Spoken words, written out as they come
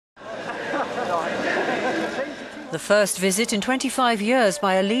The first visit in 25 years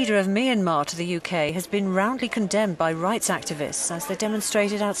by a leader of Myanmar to the UK has been roundly condemned by rights activists as they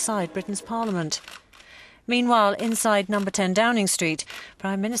demonstrated outside Britain's Parliament. Meanwhile, inside No. 10 Downing Street,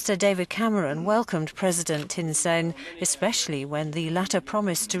 Prime Minister David Cameron welcomed President Thein Sein, especially when the latter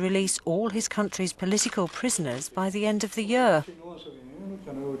promised to release all his country's political prisoners by the end of the year.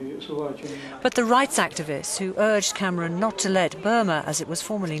 But the rights activists who urged Cameron not to let Burma, as it was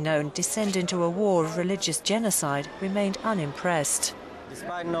formerly known, descend into a war of religious genocide remained unimpressed.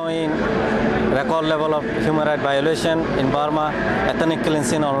 Despite knowing record level of human rights violation in Burma, ethnic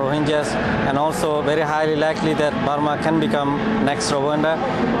cleansing of Rohingyas, and also very highly likely that Burma can become next Rwanda,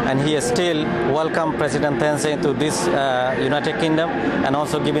 and he has still welcomed President Thein Sein to this United Kingdom and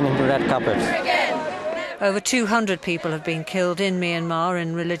also given him red carpet. Over 200 people have been killed in Myanmar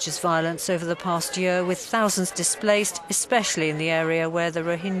in religious violence over the past year, with thousands displaced, especially in the area where the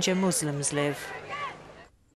Rohingya Muslims live.